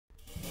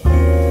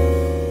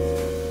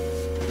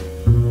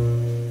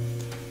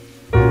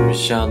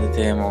Richard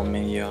était mon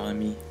meilleur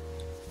ami.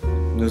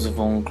 Nous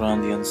avons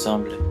grandi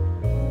ensemble.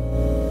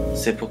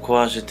 C'est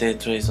pourquoi j'étais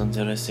très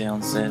intéressé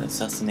en cet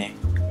assassiné.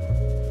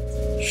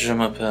 Je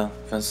m'appelle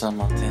Vincent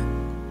Martin.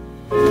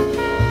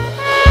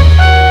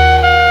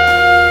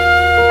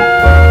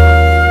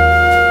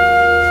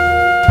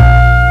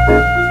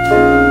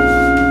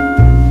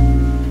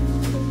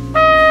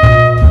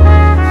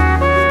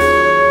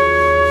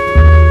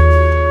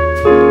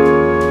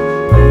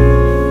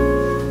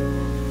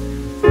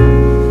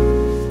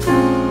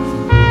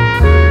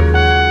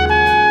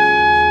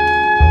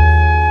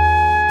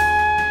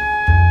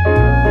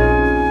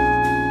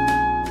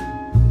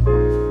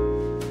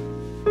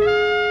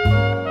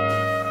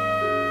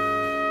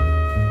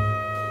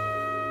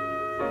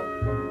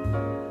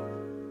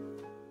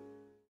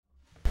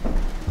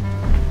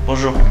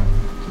 Bonjour.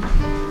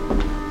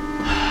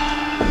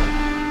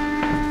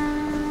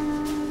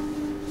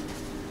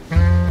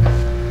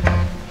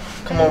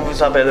 Comment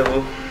vous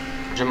appelez-vous?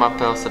 Je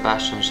m'appelle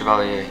Sébastien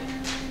Chevalier.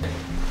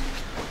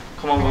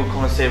 Comment vous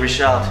connaissez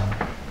Richard?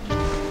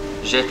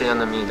 J'étais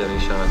un ami de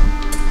Richard.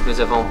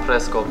 Nous avons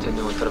presque obtenu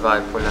un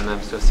travail pour la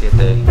même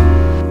société.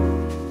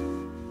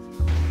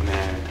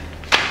 Merde.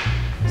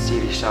 Si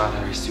Richard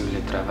a reçu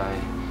le travail,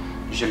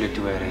 je le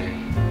tuerai.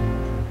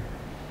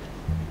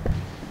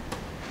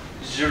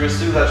 J'ai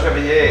reçu le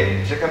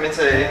travail. J'ai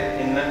commencé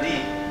lundi.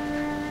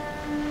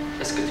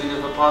 Est-ce que tu ne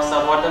veux pas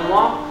savoir de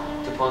moi?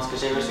 Tu penses que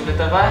j'ai reçu le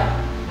travail?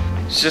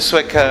 Je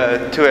souhaite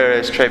que tu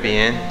eres très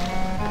bien.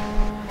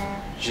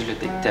 Je le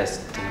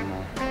déteste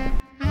tellement.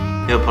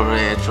 Il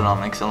pourrait être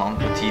un excellent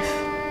motif.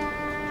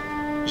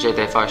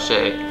 J'étais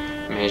fâché,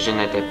 mais je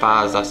n'étais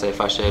pas assez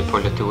fâché pour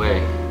le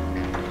tuer.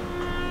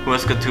 Où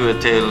est-ce que tu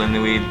étais la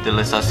nuit de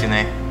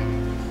l'assassinat?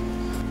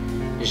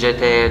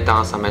 J'étais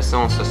dans sa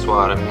maison ce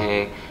soir,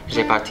 mais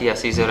j'ai parti à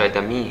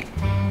 6h30.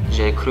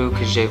 J'ai cru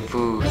que j'ai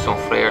vu son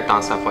frère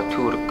dans sa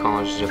voiture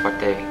quand je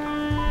partais.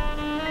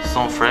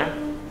 Son frère?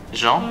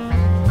 Jean?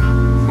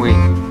 Oui.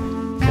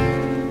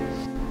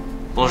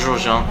 Bonjour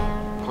Jean.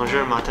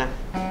 Bonjour Martin.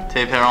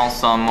 Tes parents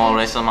sont morts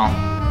récemment.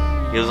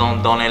 Ils ont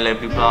donné la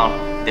plupart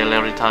de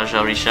l'héritage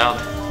à Richard.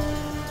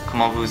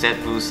 Comment vous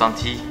êtes-vous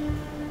senti?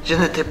 Je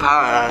n'étais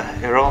pas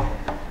héros.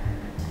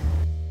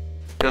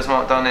 Ils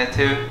m'ont donné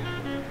tout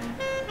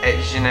et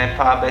je n'ai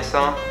pas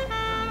besoin.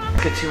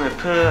 Que tu me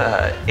peux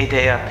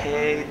aider à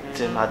payer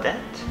de ma dette?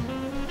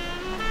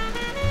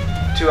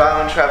 Tu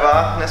as un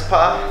travail, n'est-ce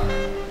pas?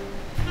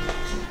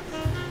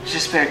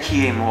 J'espère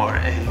qu'il est mort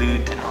et lu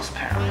de nos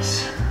parents.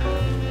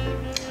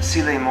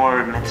 S'il est mort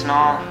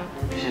maintenant,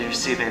 je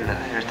recevrai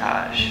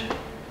l'héritage.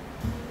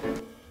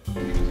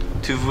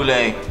 Tu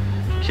voulais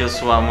qu'il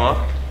soit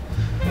mort?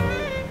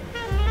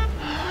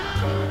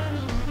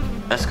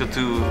 Est-ce que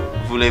tu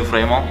voulais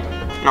vraiment?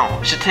 Non,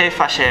 j'étais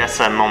fâché à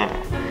ce moment.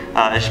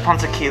 Je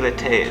pensais qu'il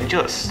était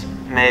injuste,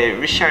 mais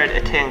Richard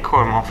était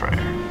encore mon frère.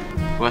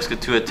 Où est-ce que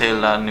tu étais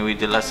la nuit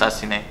de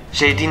l'assassinat?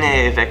 J'ai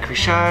dîné avec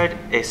Richard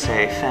et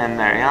sa femme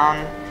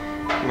Marianne,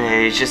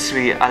 mais je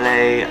suis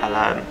allé à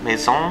la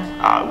maison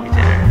à 8h.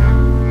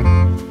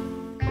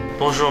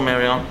 Bonjour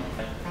Marion.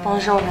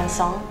 Bonjour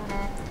Vincent.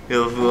 Il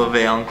vous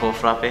avait encore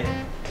frappé?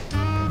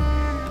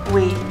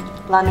 Oui,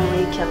 la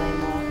nuit qu'il est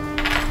mort.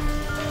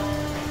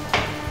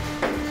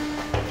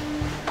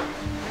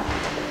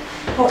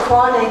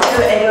 Pourquoi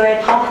n'es-tu aidé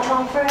par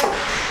ton frère?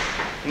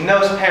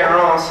 Nos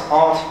parents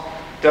ont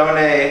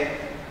donné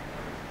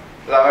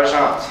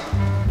l'argent.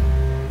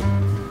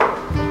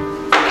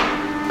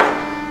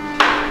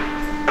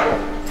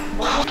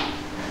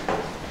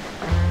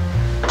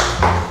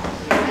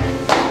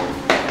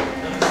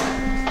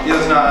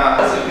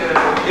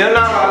 Il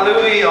n'a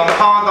lui en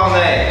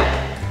pardonné.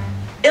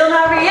 Il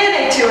n'a rien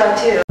et tu as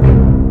tout.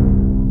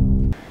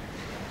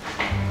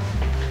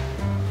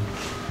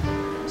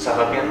 Ça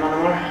va bien, mon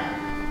amour?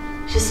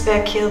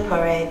 J'espère qu'il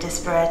pourrait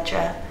disparaître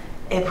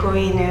et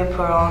puis nous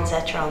pourrons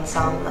être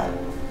ensemble.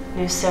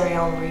 Nous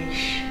serions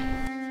riches.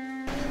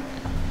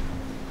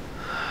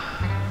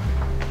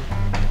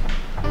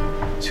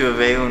 Tu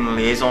avais une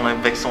liaison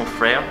avec son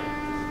frère?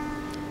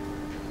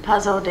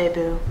 Pas au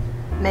début,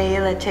 mais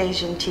il était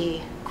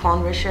gentil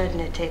quand Richard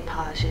n'était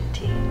pas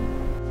gentil.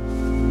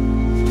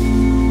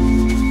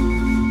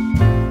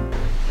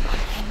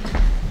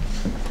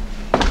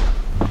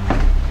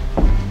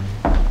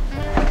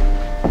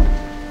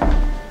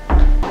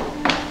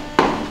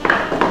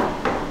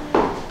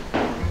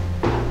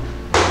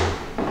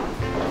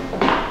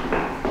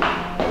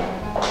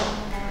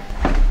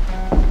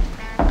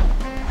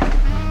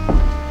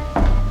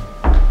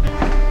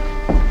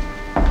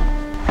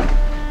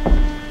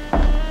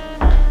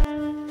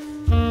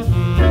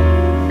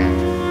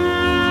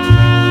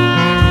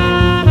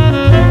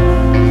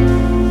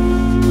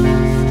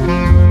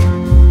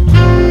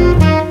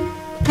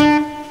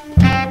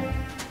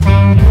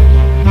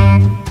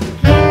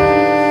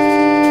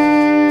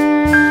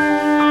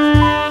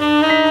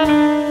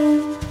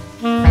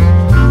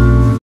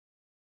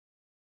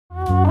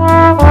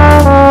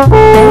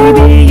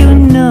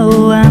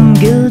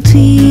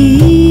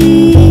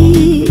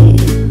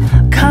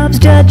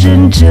 judge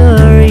and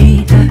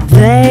jury,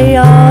 they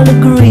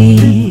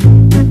agree.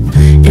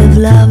 If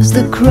love's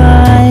the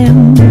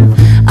crime,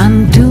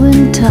 I'm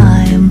doing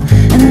time,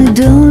 and I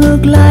don't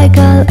look like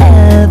I'll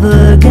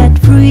ever get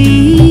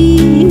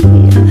free.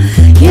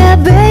 Yeah,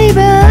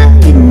 baby,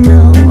 you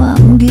know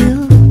I'm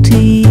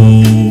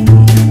guilty.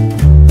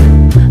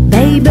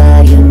 Baby,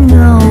 you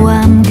know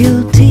I'm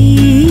guilty.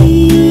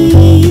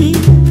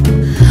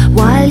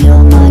 While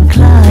you're my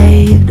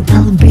Clyde,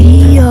 I'll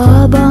be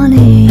your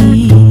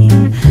Bonnie.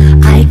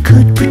 I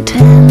could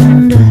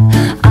pretend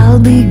I'll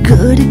be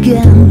good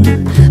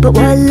again, but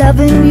while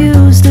loving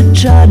you's the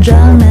charge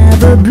I'll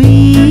never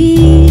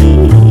be.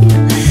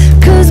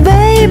 'Cause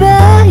baby,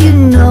 you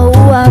know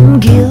I'm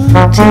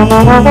guilty.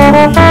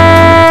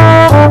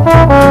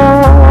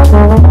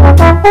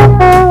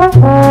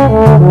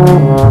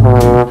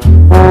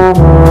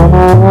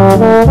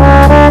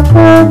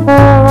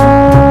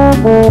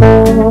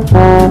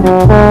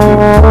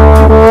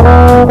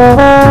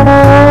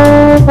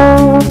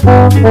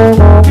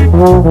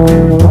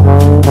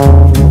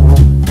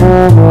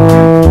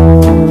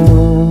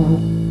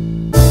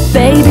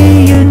 Baby,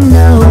 you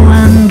know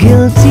I'm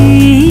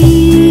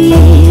guilty.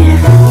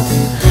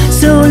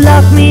 So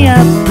lock me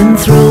up and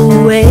throw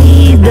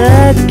away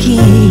the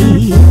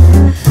key.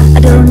 I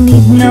don't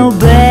need no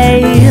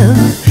bail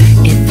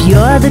if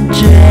you're the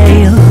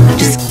jail.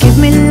 Just give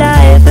me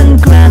life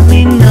and grant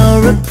me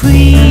no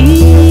reprieve.